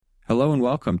Hello and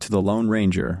welcome to The Lone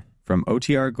Ranger from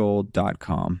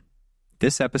OTRGold.com.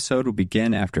 This episode will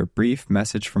begin after a brief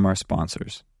message from our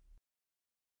sponsors.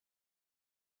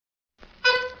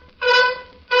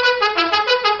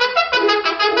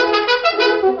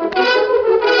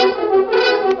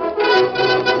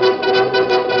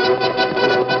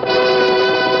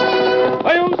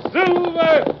 Hail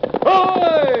Silver!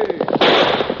 Ahoy!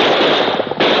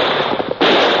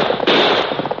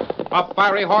 A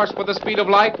fiery horse with the speed of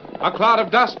light, a cloud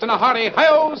of dust, and a hearty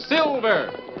Hail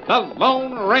Silver, the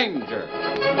Lone Ranger.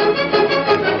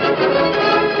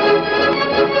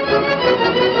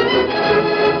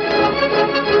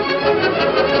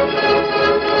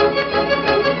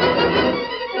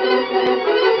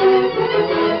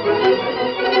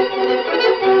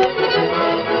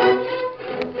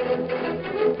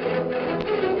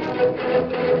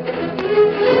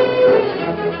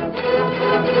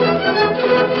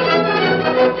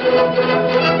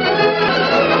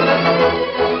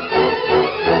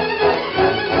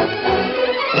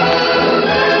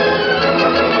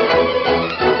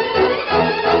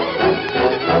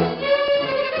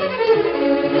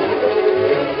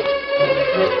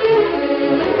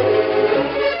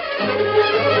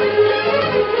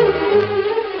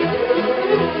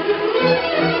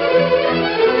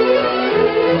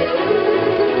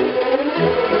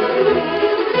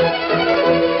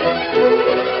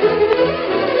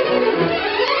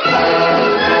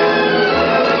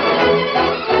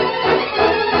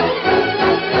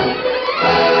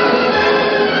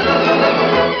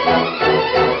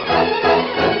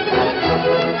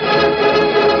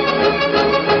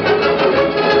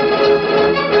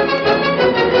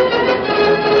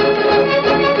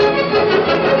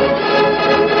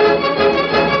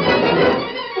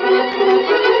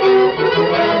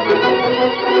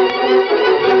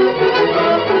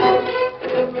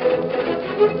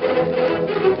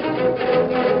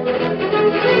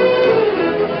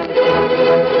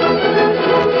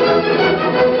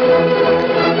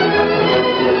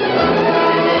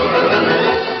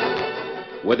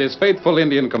 With his faithful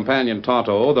Indian companion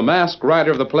Tonto, the masked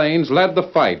rider of the plains led the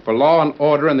fight for law and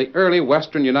order in the early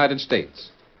western United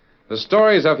States. The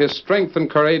stories of his strength and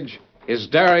courage, his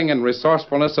daring and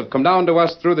resourcefulness have come down to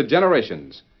us through the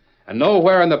generations, and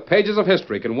nowhere in the pages of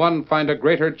history can one find a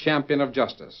greater champion of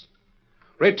justice.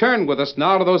 Return with us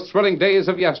now to those thrilling days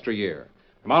of yesteryear.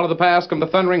 From out of the past come the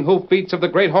thundering hoofbeats of the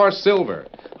great horse Silver.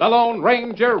 The Lone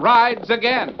Ranger rides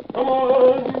again. Come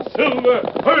on, Silver!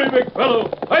 Hurry, big fellow!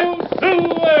 Hail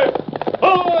Silver!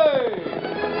 Ahoy!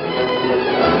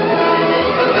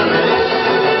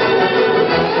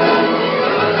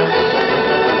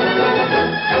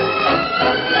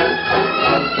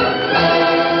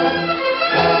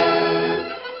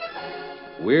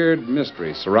 Weird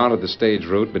mystery surrounded the stage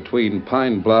route between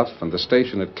Pine Bluff and the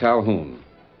station at Calhoun.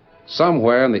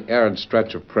 Somewhere in the arid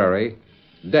stretch of prairie,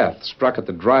 death struck at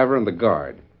the driver and the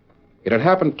guard. It had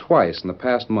happened twice in the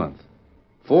past month.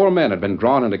 4 men had been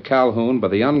drawn into Calhoun by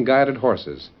the unguided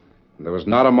horses, and there was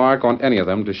not a mark on any of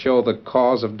them to show the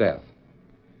cause of death.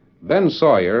 Ben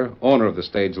Sawyer, owner of the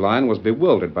stage line, was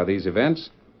bewildered by these events,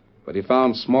 but he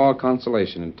found small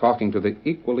consolation in talking to the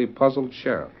equally puzzled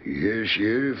sheriff. Yes,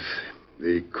 Sheriff.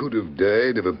 They could have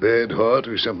died of a bad heart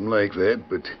or something like that,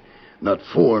 but not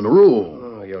 4 in a row.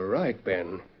 Oh, you're right,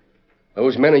 Ben.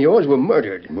 Those men of yours were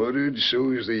murdered. Murdered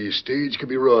so as the stage could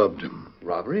be robbed.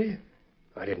 Robbery?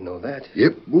 I didn't know that.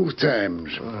 Yep, both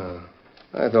times.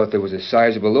 I thought there was a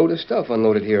sizable load of stuff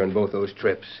unloaded here on both those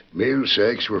trips. Mail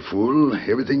sacks were full,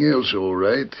 everything else all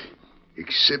right,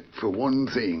 except for one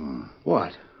thing.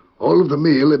 What? All of the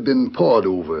mail had been pawed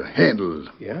over, handled.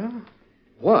 Yeah?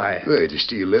 Why? Well, to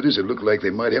steal letters that looked like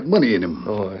they might have money in them.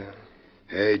 Oh,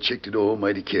 I checked it all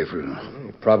mighty careful.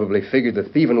 you probably figured the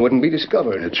thieving wouldn't be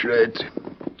discovered. That's right.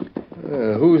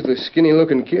 Who's the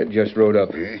skinny-looking kid just rode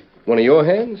up? Eh? One of your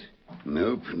hands?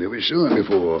 Nope, never saw him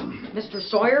before. Mr.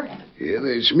 Sawyer? Yeah,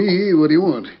 that's me. What do you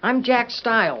want? I'm Jack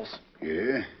Stiles.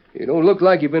 Yeah? You don't look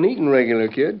like you've been eating regular,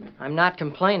 kid. I'm not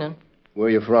complaining. Where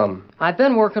you from? I've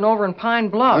been working over in Pine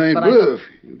Bluff, Pine but Bluff.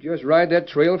 You just ride that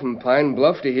trail from Pine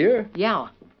Bluff to here? Yeah.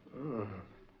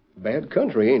 Bad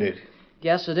country, ain't it?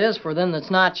 Guess it is for them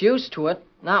that's not used to it.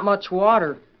 Not much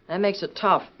water. That makes it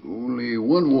tough. Only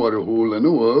one water hole I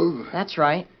know of. That's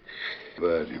right.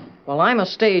 But... Well, I'm a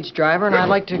stage driver, and I'd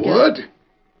like to get... What?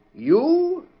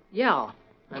 You? Yeah.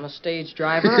 I'm a stage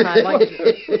driver, and I'd like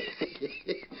to...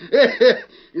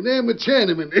 And I'm a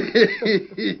Chinaman.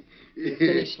 You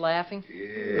finished laughing?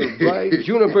 Yeah. Right,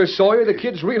 Juniper Sawyer, the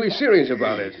kid's really serious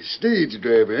about it. Stage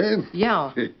driver, eh?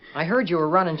 Yeah. I heard you were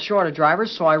running short of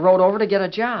drivers, so I rode over to get a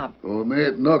job. Oh,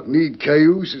 Matt knock-kneed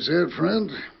cayuse, is that,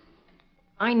 friend?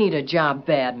 I need a job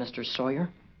bad, Mr. Sawyer.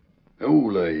 How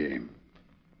old I am?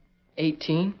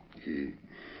 18.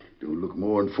 Don't look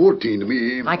more than 14 to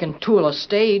me. I can tool a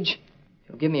stage.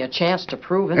 You'll give me a chance to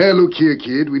prove it. Hey, look here,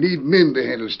 kid. We need men to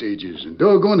handle stages, and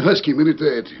doggone husky men at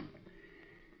that.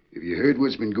 Have you heard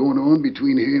what's been going on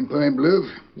between here and Pine Bluff?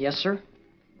 Yes, sir.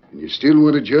 And you still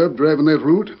want a job driving that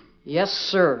route? Yes,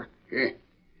 sir.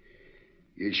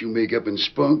 Guess you make up in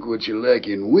spunk what you lack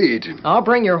in weight. I'll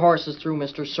bring your horses through,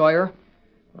 Mr. Sawyer.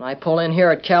 When I pull in here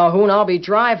at Calhoun, I'll be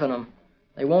driving them.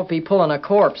 They won't be pulling a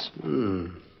corpse.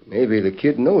 Maybe the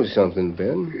kid knows something,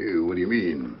 Ben. What do you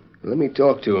mean? Let me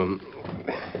talk to him.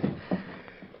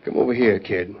 Come over here,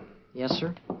 kid. Yes,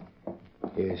 sir.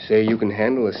 You say you can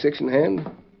handle a 6-in-hand?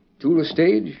 Tool a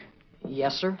stage?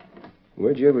 Yes, sir.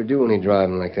 Where'd you ever do any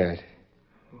driving like that?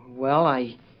 Well,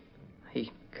 I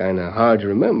Kind of hard to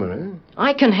remember, huh?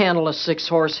 I can handle a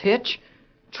 6-horse hitch.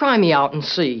 Try me out and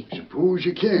see. Suppose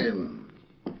you can.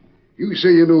 You say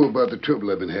you know about the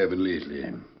trouble I've been having lately.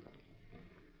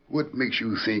 What makes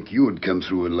you think you'd come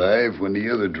through alive when the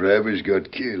other drivers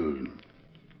got killed?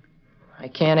 I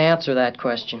can't answer that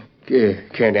question.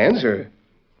 Can't answer?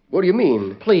 What do you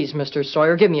mean? Please, Mr.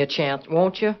 Sawyer, give me a chance,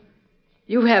 won't you?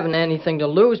 You haven't anything to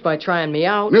lose by trying me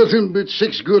out. Nothing but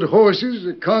 6 good horses,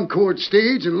 a Concord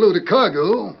stage, and a load of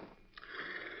cargo.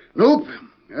 Nope.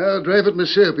 I'll drive it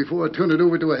myself before I turn it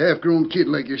over to a half-grown kid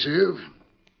like yourself.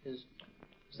 Is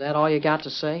that all you got to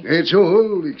say? That's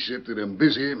all, except that I'm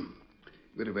busy.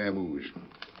 Bit of amuse.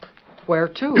 Where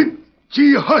to?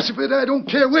 Gee, Hossiford, I don't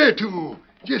care where to.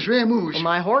 Just amuse. Well,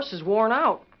 my horse is worn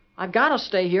out. I've got to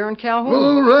stay here in Calhoun.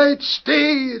 All right,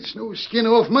 stay. It's no skin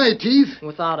off my teeth.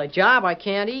 Without a job, I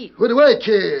can't eat. What do I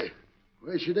care?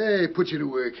 Why should I put you to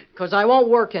work? Because I won't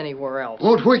work anywhere else.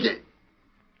 Won't work it?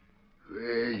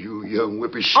 Well, you young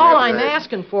whippersnapper. All I'm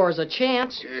asking for is a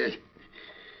chance.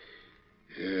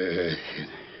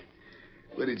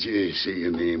 What did you say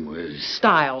your name was?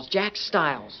 Stiles, Jack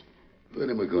Stiles. What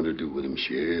am I going to do with him,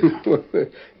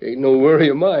 Sheriff? Ain't no worry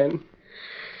of mine.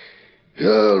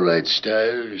 All right,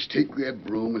 Stiles. Take that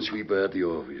broom and sweep out the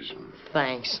office.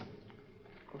 Thanks.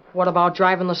 What about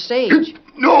driving the stage?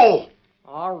 No!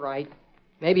 All right.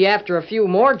 Maybe after a few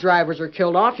more drivers are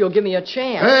killed off, you'll give me a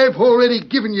chance. I've already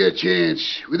given you a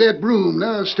chance. With that broom,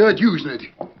 now start using it.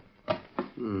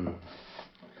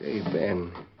 Say,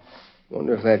 Ben,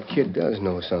 wonder if that kid does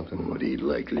know something. What ain't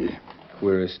likely.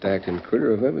 Queerest acting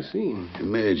critter I've ever seen.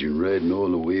 Imagine riding all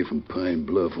the way from Pine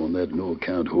Bluff on that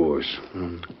no-account horse.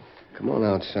 Come on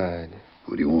outside.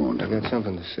 What do you want? I got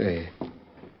something to say.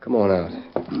 Come on out.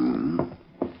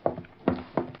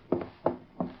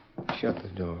 Shut the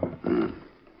door.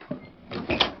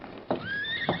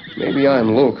 Maybe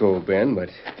I'm loco, Ben, but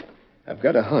I've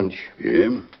got a hunch.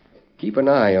 Yeah? Keep an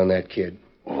eye on that kid.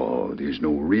 Oh, there's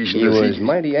no reason He to was think...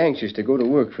 mighty anxious to go to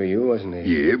work for you, wasn't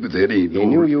he? Yeah, but that ain't He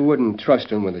knew you wouldn't trust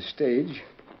him with a stage,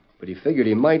 but he figured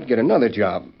he might get another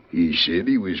job. He said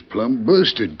he was plumb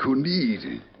busted, couldn't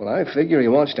eat. Well, I figure he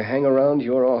wants to hang around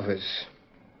your office.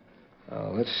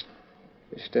 Now, let's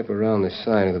step around the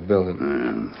side of the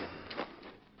building.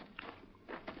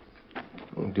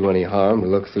 Won't do any harm to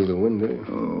look through the window.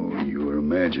 Oh, your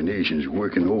imagination's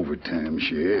working overtime,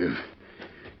 Sheriff.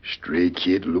 Stray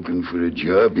kid looking for a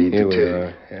job ain't Here the we time.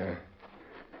 are. Here.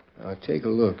 Now, take a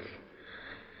look.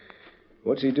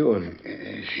 What's he doing?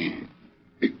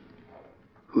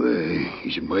 Why,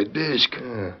 he's at my desk.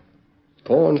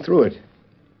 Pawing through it.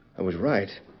 I was right.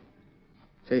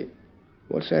 Say,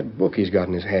 what's that book he's got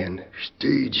in his hand?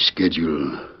 Stage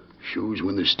schedule. Shows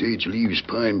when the stage leaves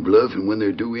Pine Bluff and when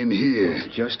they're due in here.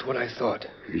 Just what I thought.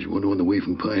 There's one on the way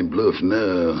from Pine Bluff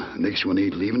now. Next one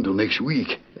ain't leaving till next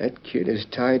week. That kid is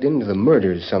tied into the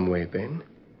murders some way, Ben.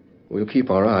 We'll keep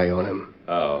our eye on him.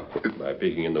 How? By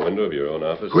peeking in the window of your own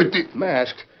office? What the...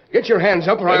 Masked. Get your hands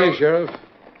up, or Ready, I'll... Sheriff?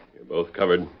 You're both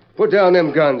covered. Put down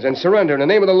them guns and surrender in the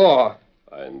name of the law.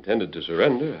 I intended to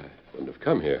surrender. I wouldn't have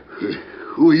come here.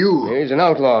 Who are you? He's an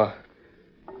outlaw.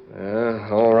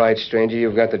 All right, stranger,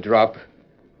 you've got the drop.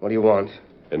 What do you want?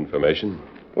 Information?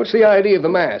 What's the idea of the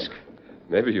mask?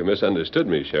 Maybe you misunderstood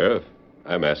me, Sheriff.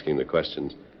 I'm asking the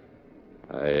questions.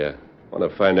 I want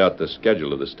to find out the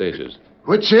schedule of the stages.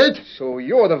 What's that? So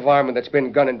you're the varmint that's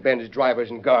been gunning Ben's drivers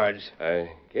and guards.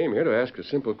 I came here to ask a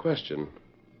simple question.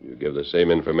 You give the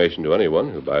same information to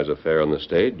anyone who buys a fare on the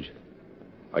stage.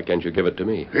 Why can't you give it to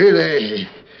me? Hey,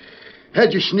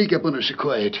 how'd you sneak up on us so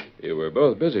quiet? You were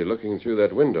both busy looking through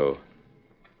that window.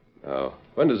 Now,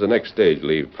 when does the next stage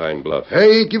leave Pine Bluff? I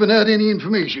ain't giving out any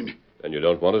information. And you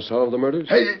don't want to solve the murders?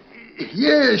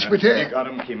 Yes, but... You got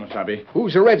him, Kimosabe.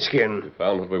 Who's a redskin? You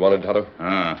found what we wanted, Tonto?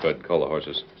 Ah. Good, call the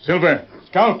horses. Silver,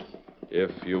 Scout, If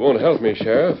you won't help me,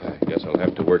 Sheriff, I guess I'll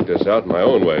have to work this out my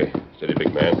own way. Steady,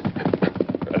 big man.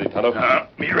 Ready, Tonto?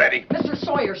 Me ready. Mr.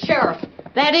 Sawyer, Sheriff,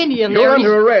 that Indian You're there...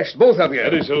 under arrest, both of you.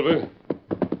 Ready, Silver.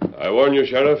 I warn you,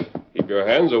 Sheriff, keep your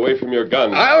hands away from your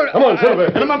guns. Come on, Silver.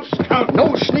 Get him up, Scout.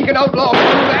 No sneaking outlaw can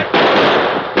do that.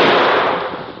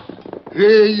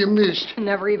 Hey, you missed.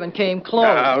 Never even came close.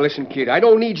 Now, listen, kid, I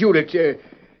don't need you to...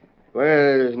 Well,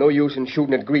 there's no use in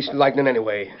shooting at greased lightning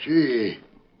anyway. Gee,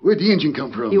 where'd the engine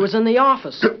come from? He was in the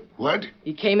office. What?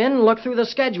 He came in and looked through the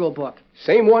schedule book.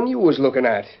 Same one you was looking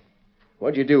at.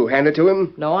 What'd you do, hand it to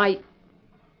him? No,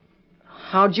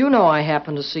 How'd you know I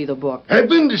happened to see the book? I've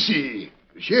been to see.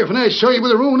 The sheriff and I saw you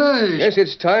with our own eyes. Guess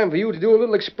it's time for you to do a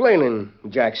little explaining,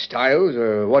 Jack Stiles,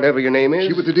 or whatever your name is.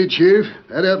 See what they did, Sheriff?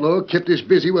 That outlaw kept us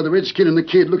busy while the redskin and the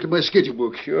kid looked at my schedule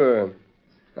book. Sure.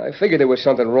 I figured there was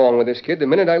something wrong with this kid the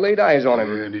minute I laid eyes on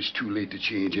him. And it's too late to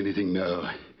change anything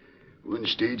now. One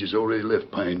stage has already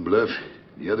left Pine Bluff.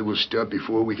 The other will start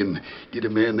before we can get a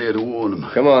man there to warn him.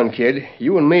 Come on, kid.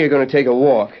 You and me are going to take a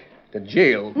walk. To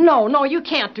jail. No, you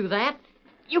can't do that.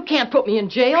 You can't put me in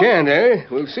jail. Can't, eh?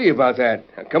 We'll see about that.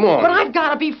 Now, come on. But I've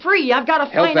got to be free. I've got to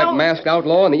Help find that out... masked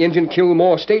outlaw and the engine kill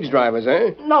more stage drivers,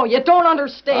 eh? No, you don't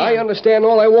understand. I understand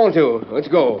all I want to. Let's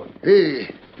go.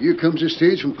 Hey, here comes the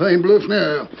stage from Pine Bluff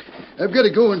now. I've got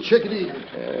to go and check it in.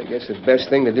 I guess the best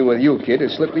thing to do with you, kid,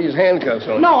 is slip these handcuffs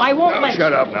on you. No, I won't Now, let...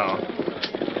 shut up now.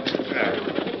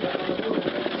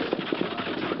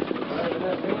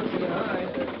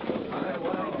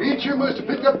 Beecher must have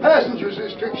picked up passengers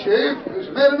this trip, Sheriff. There's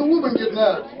a man and a woman getting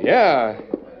out. Yeah.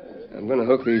 I'm going to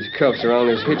hook these cuffs around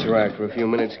this hitch rack for a few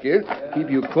minutes, kid.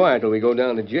 Keep you quiet till we go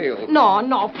down to jail.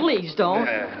 No, please don't.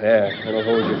 There, that'll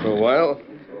hold you for a while.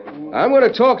 I'm going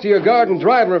to talk to your guard and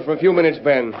driver for a few minutes,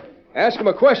 Ben. Ask him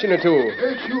a question or two.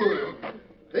 Yeah, sure.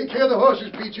 Take care of the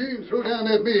horses, Beecher, and throw down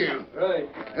that mail. Right.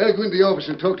 I'll go into the office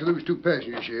and talk to those two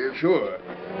passengers, Sheriff. Sure.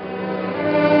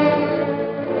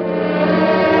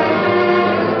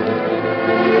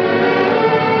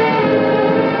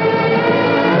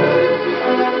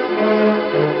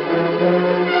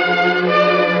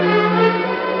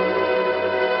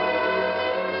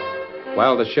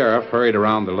 While the sheriff hurried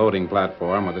around the loading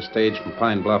platform where the stage from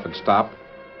Pine Bluff had stopped,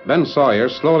 Ben Sawyer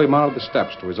slowly mounted the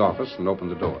steps to his office and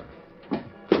opened the door.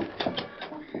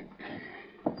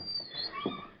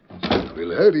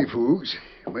 Well, howdy, folks.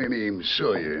 My name's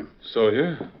Sawyer.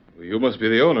 Sawyer, you must be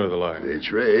the owner of the line.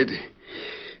 That's right.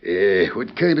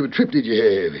 What kind of a trip did you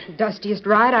have? Dustiest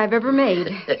ride I've ever made.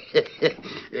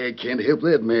 I can't help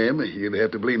that, ma'am. You'll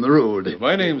have to blame the road.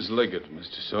 My name's Liggett,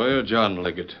 Mr. Sawyer, John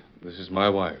Liggett. This is my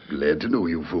wife. Glad to know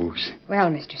you folks. Well,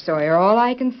 Mr. Sawyer, all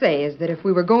I can say is that if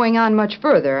we were going on much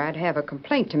further, I'd have a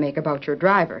complaint to make about your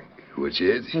driver. What's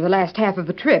it? For the last half of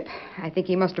the trip, I think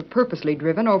he must have purposely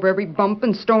driven over every bump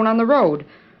and stone on the road.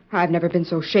 I've never been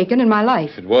so shaken in my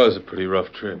life. It was a pretty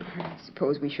rough trip. I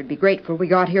suppose we should be grateful we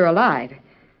got here alive.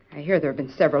 I hear there have been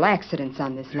several accidents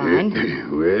on this line.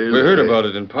 Well, We heard about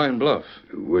it in Pine Bluff.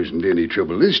 Wasn't any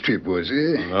trouble this trip, was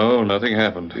there? No, nothing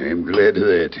happened. I'm glad of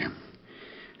that.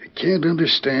 I can't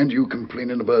understand you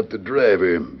complaining about the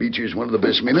driver. Beecher's one of the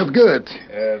best men I've got.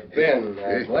 Ben,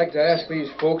 I'd like to ask these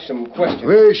folks some questions.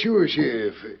 Well, sure,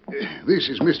 Sheriff. This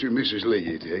is Mr. and Mrs.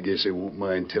 Liggett. I guess I won't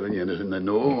mind telling you anything I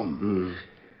know.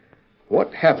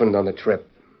 What happened on the trip?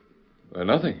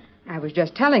 Nothing. I was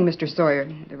just telling Mr. Sawyer,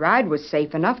 the ride was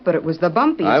safe enough, but it was the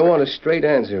bumpies. I want a straight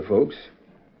answer, folks.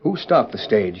 Who stopped the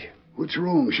stage? What's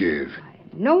wrong, Sheriff?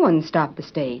 No one stopped the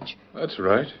stage. That's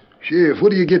right. Sheriff,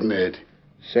 what are you getting at?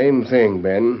 Same thing,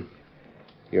 Ben.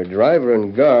 Your driver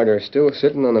and guard are still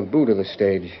sitting on the boot of the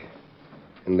stage.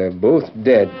 And they're both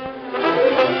dead.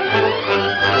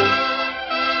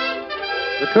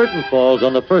 The curtain falls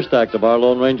on the first act of our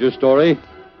Lone Ranger story.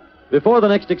 Before the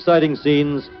next exciting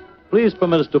scenes, please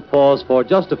permit us to pause for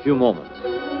just a few moments.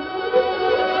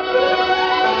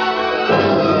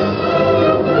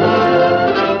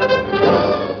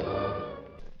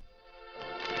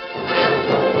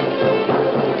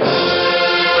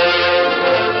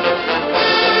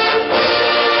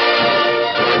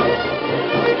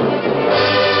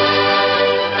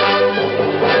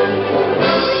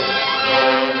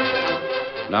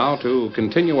 Now, to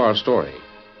continue our story.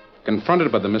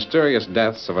 Confronted by the mysterious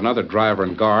deaths of another driver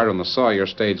and guard on the Sawyer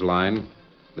stage line,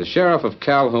 the sheriff of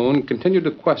Calhoun continued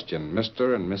to question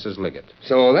Mr. and Mrs. Liggett.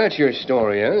 So that's your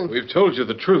story, huh? We've told you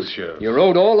the truth, Sheriff. You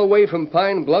rode all the way from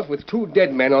Pine Bluff with 2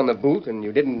 dead men on the boot, and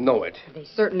you didn't know it. They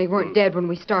certainly weren't dead when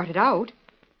we started out.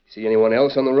 See anyone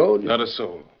else on the road? Not a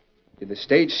soul. Did the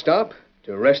stage stop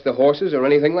to rest the horses or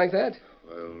anything like that?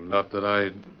 Well, not that I...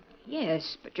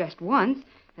 Yes, but just once.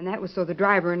 And that was so the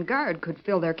driver and guard could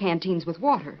fill their canteens with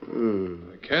water.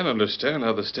 I can't understand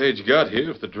how the stage got here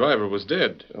if the driver was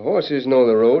dead. The horses know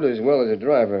the road as well as the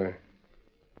driver.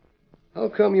 How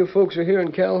come you folks are here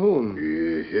in Calhoun?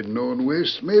 Heading on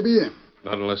west, maybe?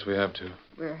 Not unless we have to.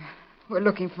 We're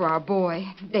looking for our boy,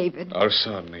 David. Our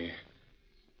son,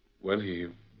 he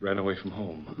ran away from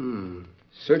home.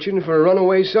 Searching for a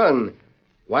runaway son.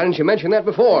 Why didn't you mention that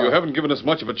before? You haven't given us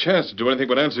much of a chance to do anything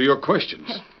but answer your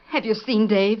questions. Have you seen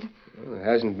Dave? Well, there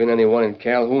hasn't been anyone in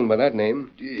Calhoun by that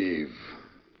name.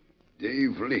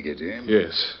 Dave Liggett, eh?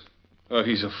 Yes.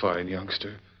 He's a fine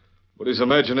youngster. But his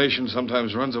imagination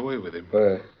sometimes runs away with him.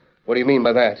 What do you mean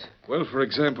by that? Well, for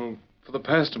example, for the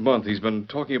past month, he's been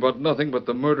talking about nothing but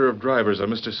the murder of drivers on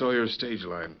Mr. Sawyer's stage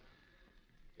line.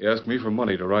 He asked me for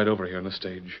money to ride over here on the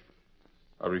stage.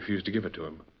 I refused to give it to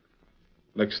him.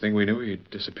 Next thing we knew, he'd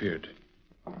disappeared.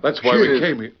 That's why we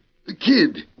came here. The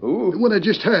kid. Who? The one I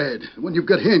just had. The one you've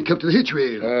got handcuffed to the hitch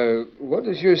rail. What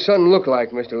does your son look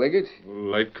like, Mr. Liggett?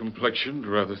 Light complexioned,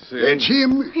 rather thin. That's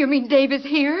him? You mean Dave is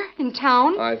here, in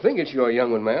town? I think it's your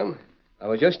young one, ma'am. I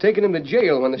was just taking him to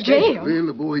jail when the Jail? Well,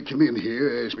 the boy came in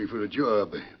here, asked me for a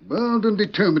job. Bound and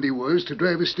determined he was to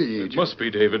drive a stage. It must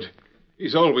be David.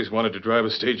 He's always wanted to drive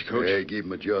a stagecoach. I gave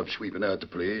him a job sweeping out the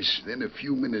place. Then a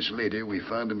few minutes later, we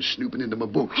found him snooping into my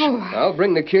books. I'll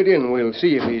bring the kid in. We'll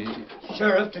see if he's...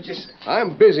 Sheriff, did you...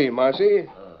 I'm busy, Marcy.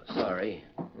 Oh, sorry.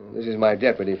 This is my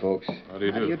deputy, folks. How do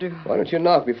you do? Why don't you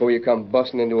knock before you come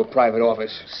busting into a private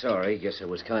office? Sorry, guess I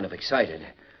was kind of excited.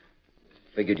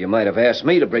 Figured you might have asked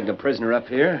me to bring the prisoner up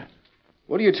here.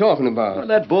 What are you talking about? Well,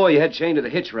 that boy you had chained to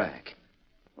the hitch rack.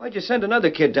 Why'd you send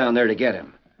another kid down there to get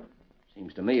him?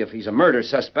 Seems to me if he's a murder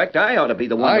suspect, I ought to be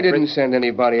the one I didn't send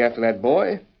anybody after that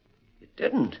boy. You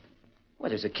didn't? Why,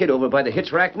 there's a kid over by the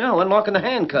hitch rack now, unlocking the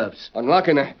handcuffs.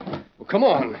 Unlocking the... Well, come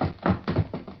on.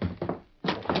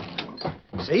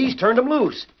 See, he's turned him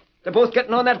loose. They're both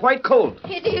getting on that white colt.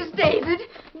 It is David.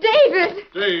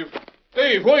 David!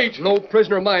 Dave, wait! No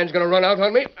prisoner of mine's going to run out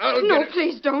on me. No,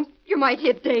 please don't. You might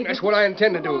hit David. That's what I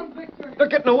intend to do. They're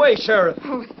getting away, Sheriff.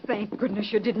 Oh, thank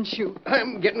goodness you didn't shoot.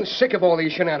 I'm getting sick of all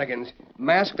these shenanigans.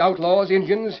 Masked outlaws,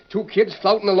 Indians, two kids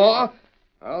flouting the law.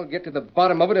 I'll get to the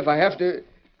bottom of it if I have to.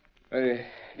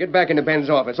 Get back into Ben's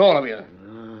office, all of you.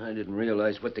 I didn't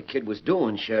realize what the kid was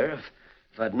doing, Sheriff.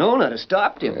 If I'd known, I'd have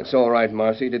stopped him. It's all right,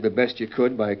 Marcy. You did the best you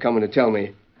could by coming to tell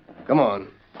me. Come on.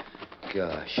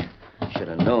 Gosh, should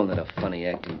have known that a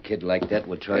funny-acting kid like that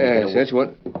would try to Yes, get away. that's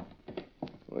what...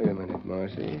 Wait a minute,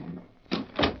 Marcy.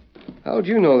 How'd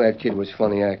you know that kid was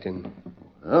funny acting?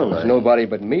 Oh, There's nobody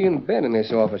but me and Ben in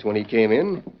this office when he came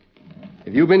in.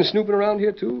 Have you been snooping around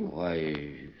here, too? Why,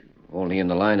 only in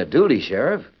the line of duty,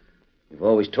 Sheriff. You've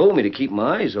always told me to keep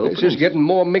my eyes open. This is getting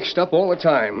more mixed up all the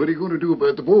time. What are you going to do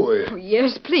about the boy? Oh,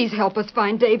 yes, please help us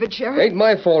find David, Sheriff. Ain't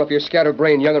my fault if your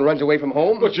scatterbrained young'un runs away from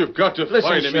home. But you've got to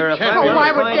find him. Sheriff, He can't Oh, be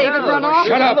why on would David run off?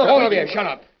 Shut up, all of you, shut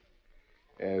up.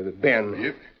 Ben.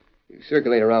 Yep. You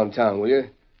circulate around town, will you?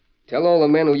 Tell all the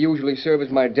men who usually serve as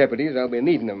my deputies I'll be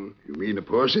needing them. You mean a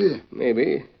posse?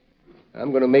 Maybe.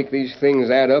 I'm going to make these things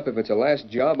add up if it's the last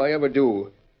job I ever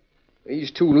do.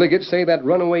 These two Liggets say that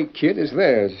runaway kid is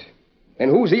theirs.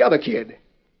 And who's the other kid?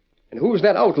 And who's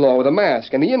that outlaw with the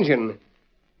mask and the engine?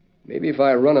 Maybe if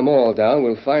I run them all down,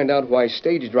 we'll find out why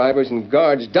stage drivers and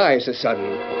guards die so sudden.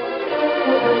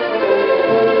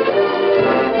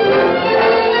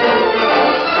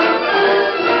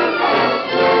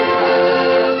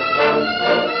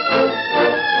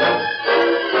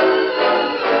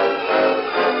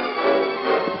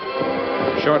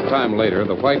 A short time later,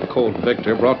 the White Colt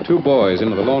Victor brought two boys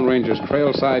into the Lone Ranger's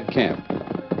trailside camp.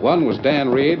 One was Dan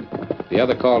Reed. The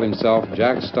other called himself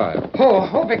Jack Stiles.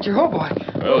 Oh, Victor, oh, boy.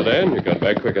 Well, Dan, you got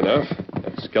back quick enough.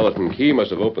 That skeleton key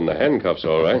must have opened the handcuffs,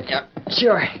 all right. Yeah,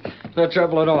 sure. No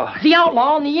trouble at all. The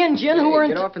outlaw and the Indian who were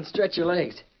in... Get off and stretch your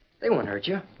legs. They won't hurt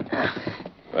you.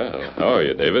 Well, how are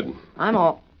you, David? I'm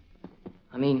all...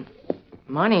 I mean,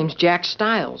 my name's Jack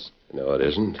Stiles. No, it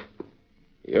isn't.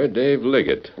 You're Dave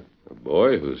Liggett, a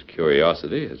boy whose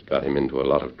curiosity has got him into a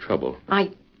lot of trouble.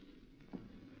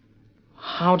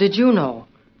 How did you know?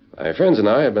 My friends and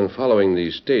I have been following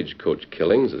these stagecoach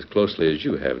killings as closely as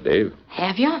you have, Dave.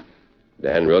 Have you?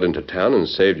 Dan rode into town and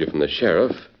saved you from the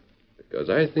sheriff because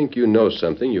I think you know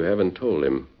something you haven't told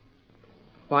him.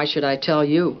 Why should I tell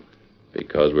you?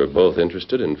 Because we're both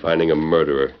interested in finding a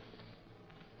murderer.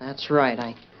 That's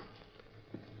right.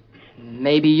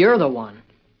 Maybe you're the one.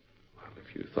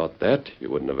 If you thought that, you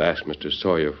wouldn't have asked Mr.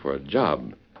 Sawyer for a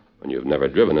job when you've never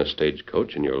driven a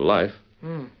stagecoach in your life.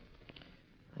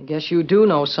 I guess you do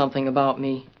know something about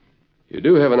me. You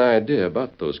do have an idea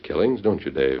about those killings, don't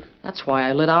you, Dave? That's why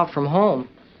I lit out from home.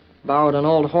 Borrowed an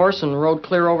old horse and rode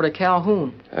clear over to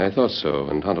Calhoun. I thought so,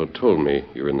 and Tonto told me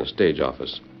you were in the stage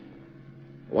office.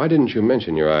 Why didn't you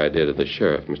mention your idea to the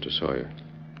sheriff, Mr. Sawyer?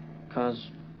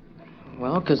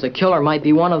 Because the killer might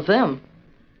be one of them.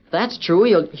 If that's true,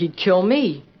 he'd kill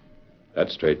me.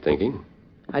 That's straight thinking.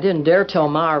 I didn't dare tell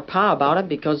Ma or Pa about it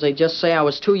because they just say I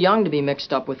was too young to be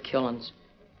mixed up with killings.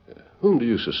 Whom do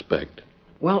you suspect?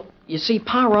 Well, you see,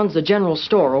 Pa runs the general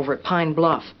store over at Pine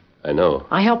Bluff. I know.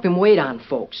 I help him wait on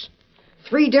folks.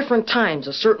 3 different times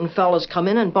a certain fella's come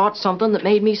in and bought something that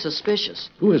made me suspicious.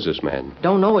 Who is this man?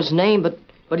 Don't know his name,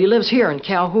 but he lives here in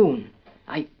Calhoun.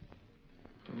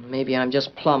 Maybe I'm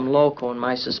just plumb loco and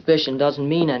my suspicion doesn't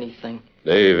mean anything.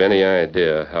 Dave, any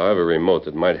idea, however remote,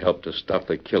 that might help to stop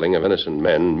the killing of innocent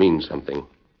men means something.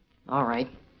 All right.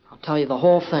 I'll tell you the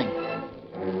whole thing.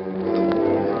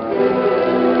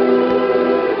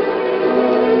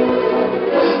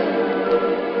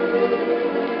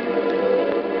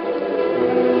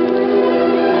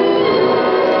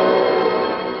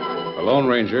 The Lone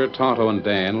Ranger, Tonto, and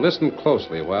Dan listened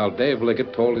closely while Dave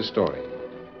Liggett told his story.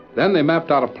 Then they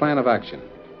mapped out a plan of action,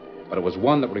 but it was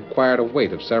one that required a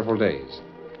wait of several days.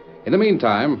 In the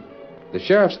meantime, the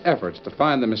sheriff's efforts to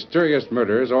find the mysterious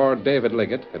murderers or David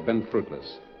Liggett had been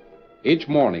fruitless. Each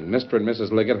morning, Mr. and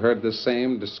Mrs. Liggett heard the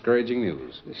same discouraging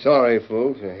news. Sorry,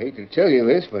 folks. I hate to tell you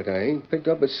this, but I ain't picked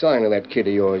up a sign of that kid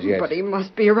of yours yet. But he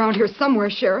must be around here somewhere,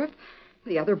 Sheriff.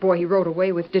 The other boy he rode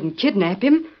away with didn't kidnap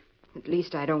him. At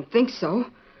least I don't think so.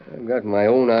 I've got my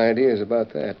own ideas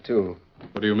about that, too.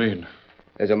 What do you mean?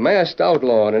 There's a masked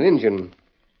outlaw and an Injun.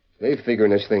 They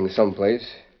figuring this thing someplace.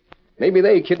 Maybe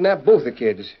they kidnapped both the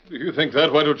kids. Do you think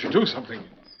that? Why don't you do something?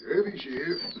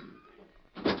 Sheriff.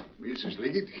 Mrs.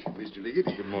 Liggett, Mr. Liggett.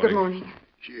 Good morning. Good morning.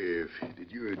 Sheriff,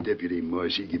 did your deputy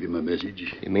Marcy give you my message?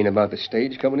 You mean about the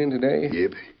stage coming in today?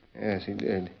 Yep. Yes, he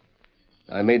did.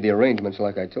 I made the arrangements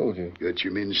like I told you. Got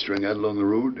your men strung out along the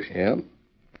road? Yep.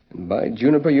 And by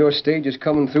Juniper, your stage is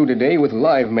coming through today with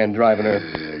live men driving her.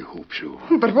 I hope so.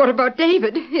 But what about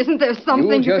David? Isn't there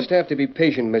something You'll just have to be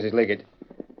patient, Mrs. Liggett.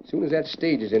 As soon as that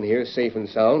stage is in here, safe and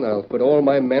sound, I'll put all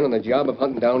my men on the job of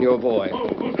hunting down your boy.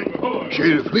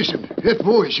 Sheriff, listen. That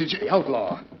voice, it's... The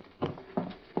outlaw.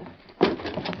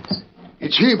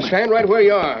 It's him. Stand right where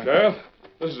you are. Sheriff,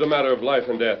 this is a matter of life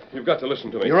and death. You've got to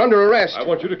listen to me. You're under arrest. I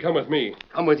want you to come with me.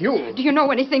 Come with you. Do you know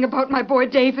anything about my boy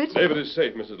David? David is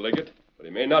safe, Mrs. Liggett. But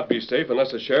he may not be safe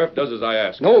unless the sheriff does as I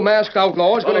ask. No masked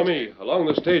outlaw is Follow me along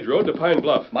the stage road to Pine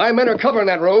Bluff. My men are covering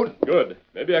that road. Good.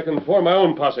 Maybe I can form my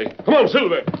own posse. Come on,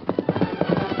 Silver.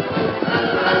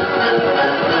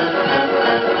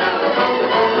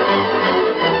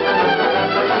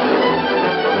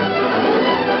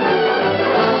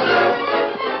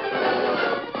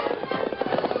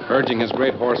 Urging his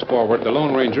great horse forward, the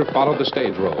Lone Ranger followed the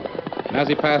stage road. And as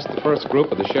he passed the first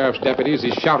group of the sheriff's deputies,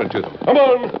 he shouted to them. Come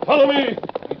on, follow me.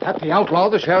 That the outlaw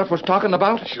the sheriff was talking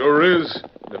about? Sure is.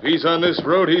 If he's on this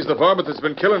road, he's the varmint that's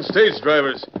been killing stage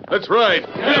drivers. Let's ride.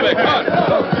 Come on.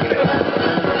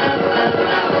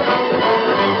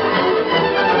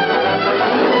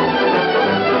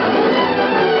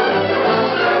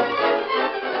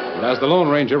 As the Lone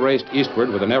Ranger raced eastward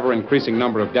with an ever-increasing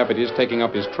number of deputies taking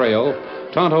up his trail,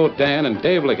 Tonto, Dan, and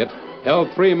Dave Liggett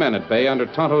held 3 men at bay under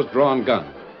Tonto's drawn gun.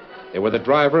 They were the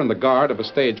driver and the guard of a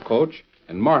stagecoach,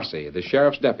 and Marcy, the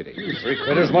sheriff's deputy. You 3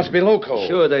 critters must be loco.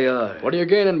 Sure they are. What are you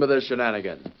gaining by this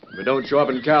shenanigan? If we don't show up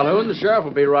in Calhoun, the sheriff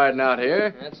will be riding out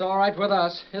here. That's all right with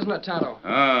us, isn't it, Tonto?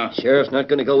 Sheriff's not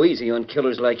going to go easy on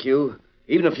killers like you,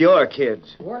 even if you are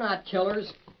kids. We're not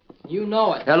killers. You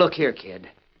know it. Now, look here, kid.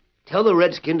 Tell the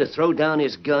redskin to throw down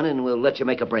his gun and we'll let you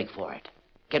make a break for it.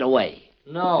 Get away.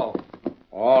 No.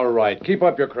 All right. Keep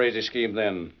up your crazy scheme,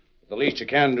 then. The least you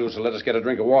can do is to let us get a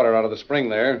drink of water out of the spring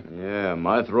there. Yeah,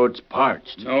 my throat's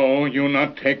parched. No, you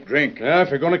not take drink. Yeah, if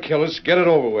you're going to kill us, get it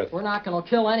over with. We're not going to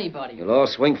kill anybody. You'll all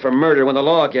swing for murder when the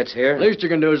law gets here. Least you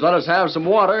can do is let us have some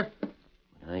water.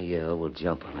 I yell, we'll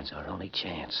jump them. It's our only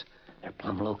chance. They're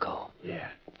plumb loco. Yeah.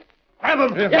 Have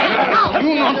him! You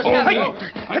not hold me!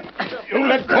 You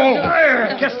let go!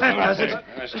 Guess that does it.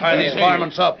 Let's tie these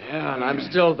varmints up. Yeah, and I'm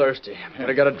still thirsty.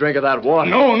 Better get a drink of that water.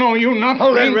 No, you not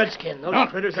Hold it, drink. redskin. Those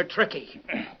critters are tricky.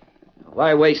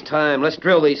 Why waste time? Let's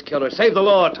drill these killers. Save the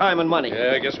law time and money.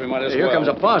 Yeah, I guess we might as Here well. comes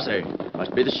a posse.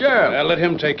 Must be the sheriff. Yeah, let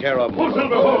him take care of them.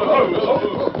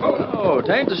 Oh,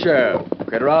 tain't the sheriff.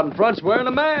 Critter out in front's wearing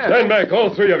a mask. Stand back, all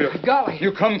 3 of you. Golly.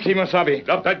 You come, Kemosabe.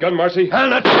 Drop that gun, Marcy.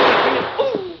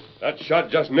 That shot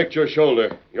just nicked your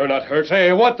shoulder. You're not hurt.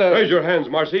 Say, what the... Raise your hands,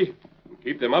 Marcy.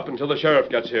 Keep them up until the sheriff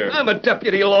gets here. I'm a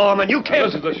deputy lawman. You can't...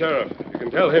 This is the sheriff. You can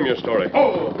tell him your story.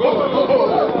 Oh, go.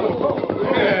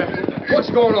 What's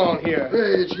going on here?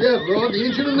 It's the outlaw, the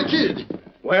engine, and the kid.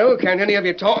 Well, can't any of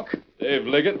you talk? Dave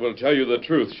Liggett will tell you the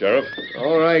truth, Sheriff.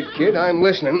 All right, kid, I'm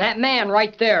listening. That man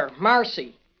right there,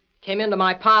 Marcy, came into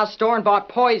my pa's store and bought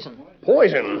poison.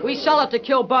 Poison? We sell it to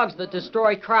kill bugs that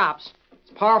destroy crops.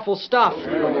 It's powerful stuff.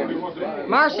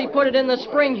 Marcy put it in the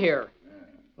spring here.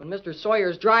 When Mr.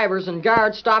 Sawyer's drivers and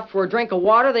guards stopped for a drink of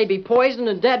water, they'd be poisoned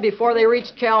and dead before they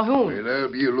reached Calhoun. Well,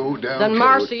 that'll be a low-down Then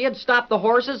coward. Marcy had stopped the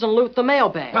horses and loot the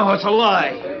mailbag. Oh, it's a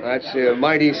lie. That's a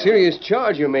mighty serious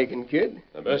charge you're making, kid.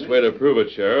 The best way to prove it,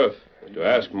 Sheriff, is to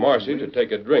ask Marcy to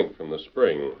take a drink from the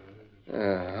spring.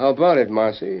 How about it,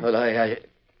 Marcy? Well,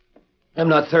 I'm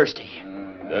not thirsty.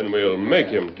 Then we'll make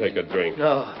him take a drink.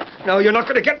 No, you're not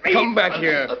going to get me. Come back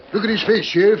here. Look at his face,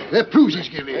 Sheriff. That proves he's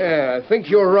guilty. Yeah, I think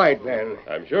you're right, then.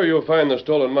 I'm sure you'll find the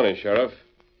stolen money, Sheriff.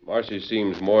 Marcy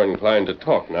seems more inclined to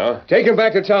talk now. Take him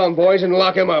back to town, boys, and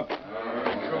lock him up.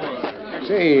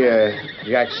 Say,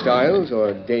 Jack Stiles,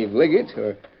 or Dave Liggett,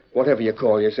 or whatever you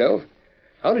call yourself,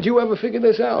 how did you ever figure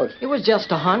this out? It was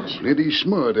just a hunch. Plenty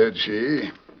smart, I'd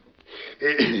say.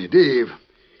 Dave,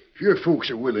 if your folks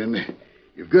are willing,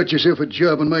 you've got yourself a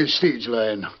job on my stage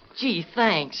line. Gee,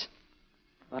 thanks.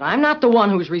 But I'm not the one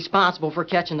who's responsible for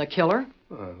catching the killer.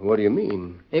 What do you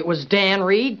mean? It was Dan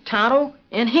Reed, Tonto,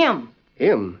 and him.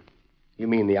 Him? You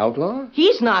mean the outlaw?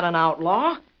 He's not an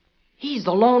outlaw. He's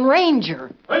the Lone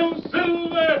Ranger. Hail,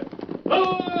 Silver!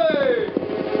 Away!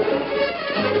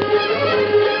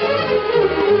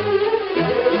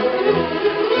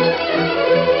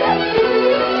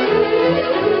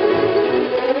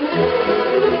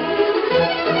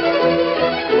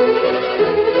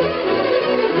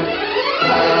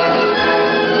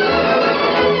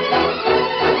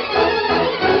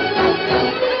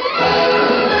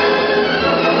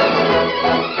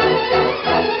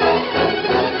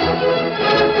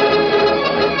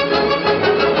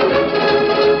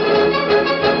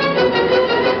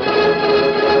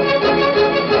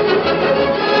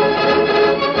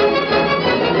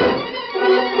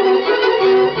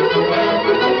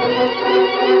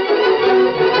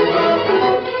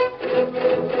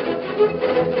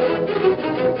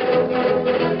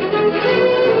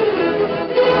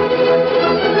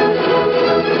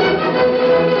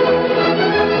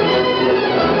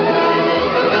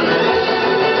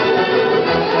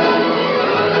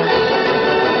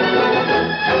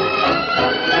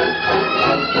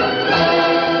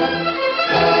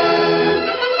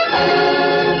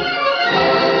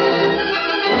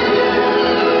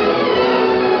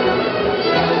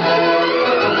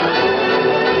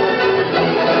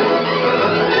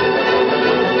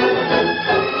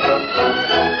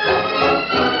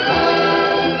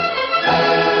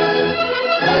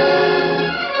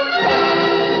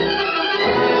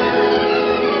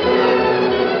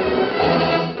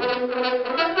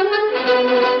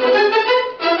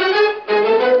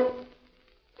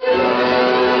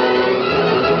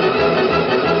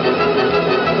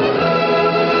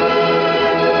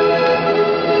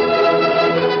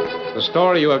 The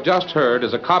story you have just heard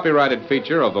is a copyrighted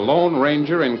feature of the Lone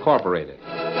Ranger Incorporated.